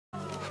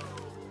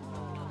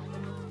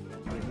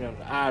This is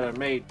Ida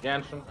Mae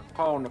Jensen.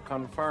 Calling to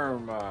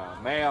confirm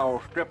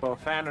male stripper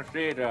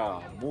fantasy,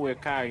 the Muy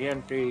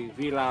Caliente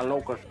Villa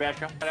Loca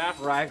special. That's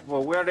right.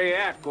 Well, where they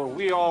at? Because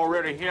we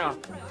already here.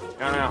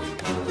 Now.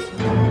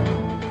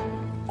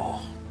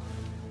 Oh.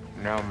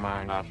 Never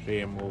mind. I see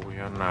him over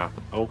here now.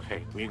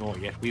 Okay,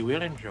 yes, we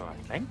will enjoy.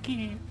 Thank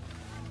you.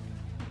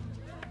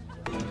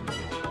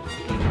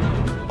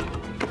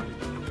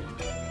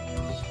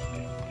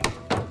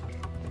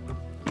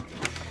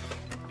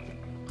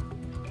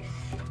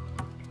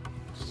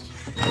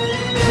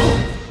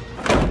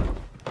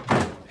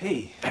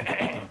 Hey.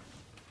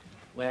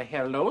 Well,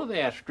 hello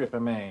there, stripper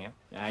man.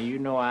 Now, you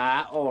know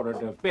I ordered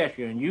the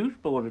special, and you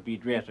supposed to be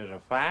dressed as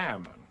a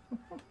fireman.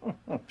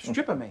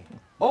 Stripper man.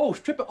 Oh,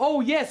 stripper.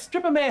 Oh, yes,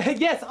 stripper man.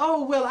 Yes.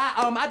 Oh, well,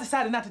 I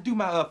decided not to do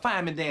my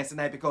fireman dance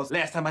tonight because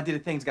last time I did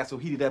it, things got so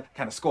heated up,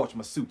 kind of scorched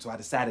my suit. So I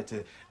decided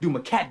to do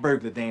my cat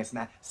burglar dance, and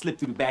I slipped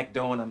through the back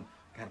door, and I'm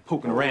kind of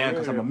poking around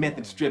because I'm a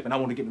method strip, and I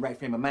want to get in the right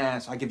frame of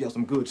mind, so I give y'all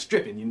some good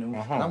stripping, you know.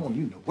 And I want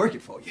you to work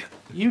it for you.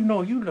 You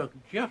know, you look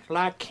just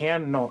like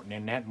Ken Norton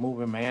in that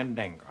movie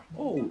Mandingo.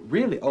 Oh,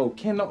 really? Oh,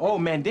 Ken Norton. Oh,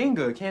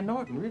 Mandingo, Ken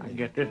Norton, really? I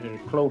guess this is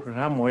as close as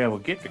I'm gonna ever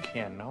get to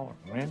Ken Norton,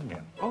 isn't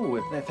it? Oh,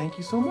 well, thank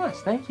you so much.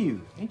 Thank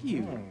you. Thank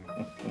you.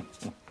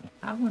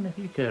 I wonder if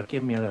you could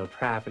give me a little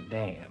private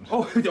dance.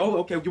 Oh,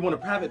 okay. You want a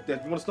private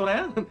dance? You want to slow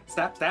down?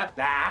 Stop.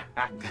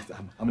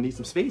 I'm gonna need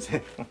some space.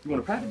 You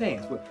want a private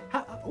dance? Well,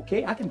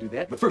 okay, I can do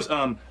that. But first,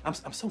 I'm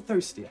so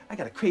thirsty. I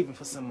got a craving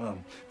for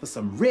some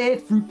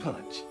red fruit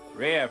punch.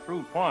 Red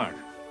fruit punch?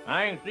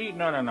 I ain't seen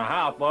none in the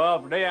house, but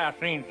up there I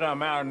seen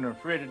some out in the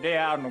refrigerator,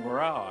 out in the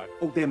garage.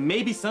 Oh, there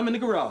may be some in the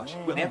garage.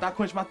 Well, after I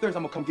quench my thirst,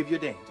 I'm gonna come give you a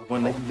dance.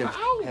 One leg,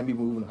 have me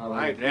moving. I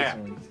like that.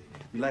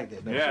 You like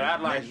that, don't yeah,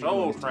 that's like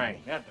Soul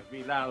Train. That's the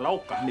Villa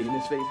Loca. Me in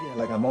this face, yeah,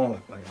 like I'm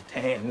on, like I'm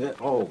tan.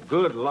 Oh,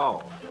 good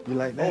Lord. You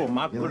like that? Oh,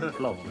 my goodness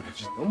Lord.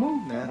 Just don't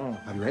move now.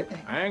 I'll be right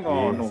back. I ain't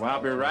going nowhere.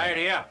 I'll be right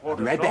here for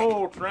the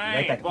Soul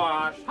Train,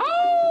 boss.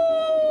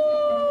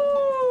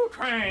 Soul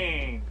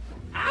Train.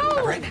 I'll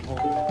be right back.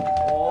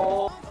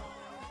 Oh,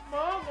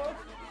 Mama.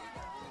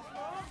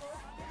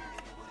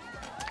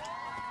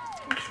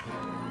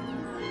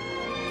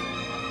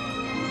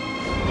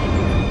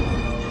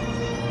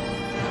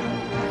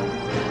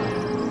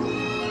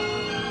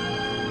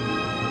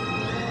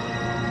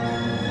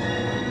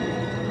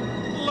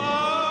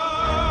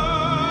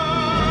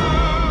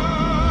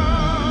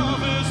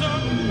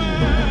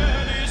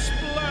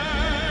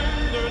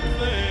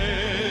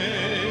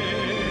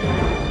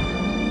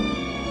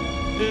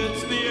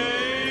 It's the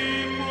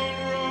April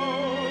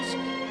rose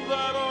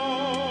that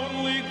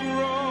only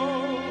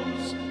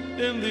grows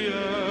in the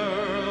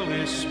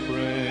early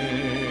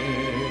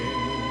spring.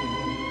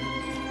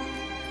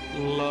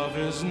 Love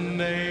is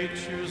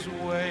nature's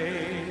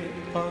way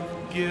of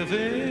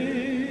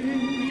giving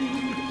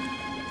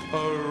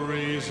a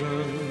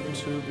reason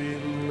to be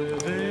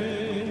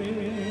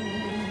living.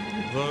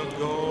 The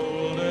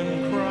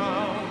golden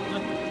crown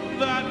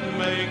that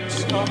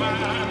makes a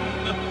man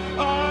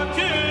a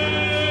king.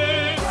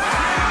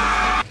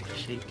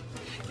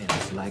 And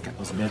it's like I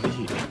was never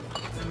here.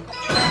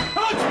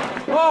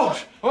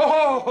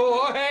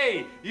 Oh,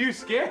 hey! You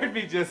scared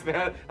me just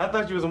now. I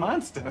thought you was a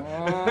monster.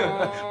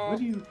 What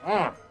do you...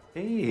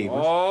 Hey,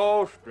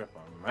 oh, stripper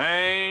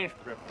man.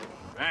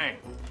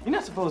 You're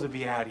not supposed to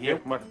be out here.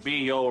 It must be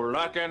your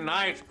lucky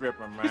night,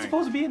 stripper man. You're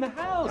supposed to be in the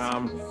house.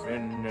 I'm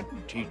finna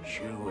teach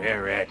you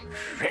every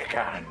trick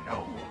I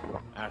know.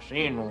 I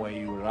seen the way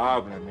you was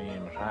ogling me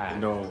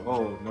inside. No.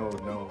 Oh, no.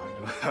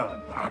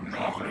 I'm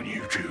ogling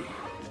you too.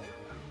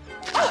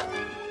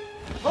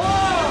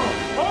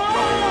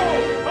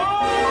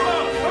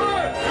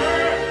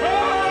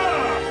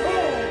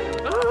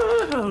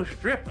 Oh,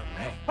 stripper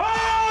man.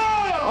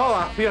 Oh,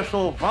 I feel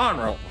so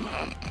vulnerable.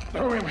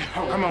 Oh,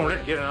 come on,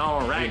 let's get it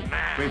on right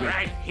now.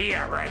 Right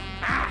here, right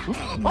now.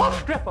 Oh,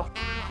 stripper.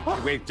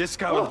 Wait,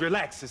 just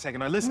relax a second.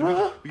 Now listen,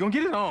 we're gonna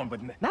get it on,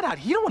 but not out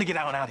here. You don't want to get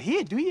out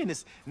here, do you? In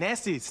this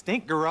nasty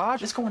stink garage?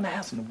 Let's go in the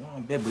house in the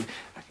warm bed, but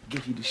I can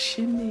give you the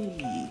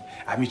shimmy.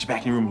 I'll meet you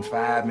back in your room in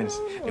 5 minutes.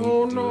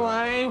 Oh, no,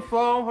 I ain't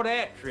falling for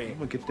that trick. I'm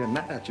gonna get that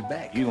knot out your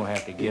back. You're gonna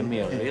have to give me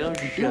a little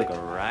sugar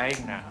right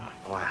now.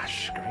 Oh, I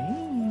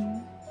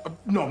scream.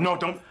 No,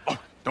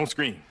 don't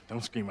scream.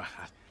 Don't scream.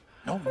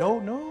 No.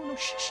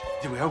 Shh.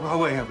 Wait.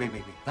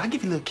 I'll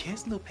give you a little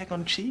kiss, a little peck on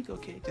the cheek,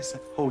 okay? Just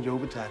hold you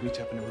over tight, reach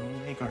up in the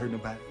room. Ain't gonna hurt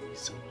nobody. You're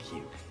so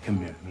cute. Come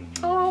here.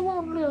 Oh, I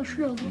want a little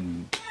sugar.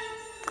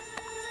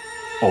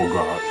 Oh,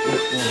 God.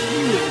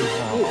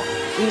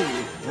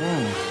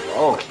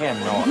 Oh, Ken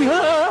Norton.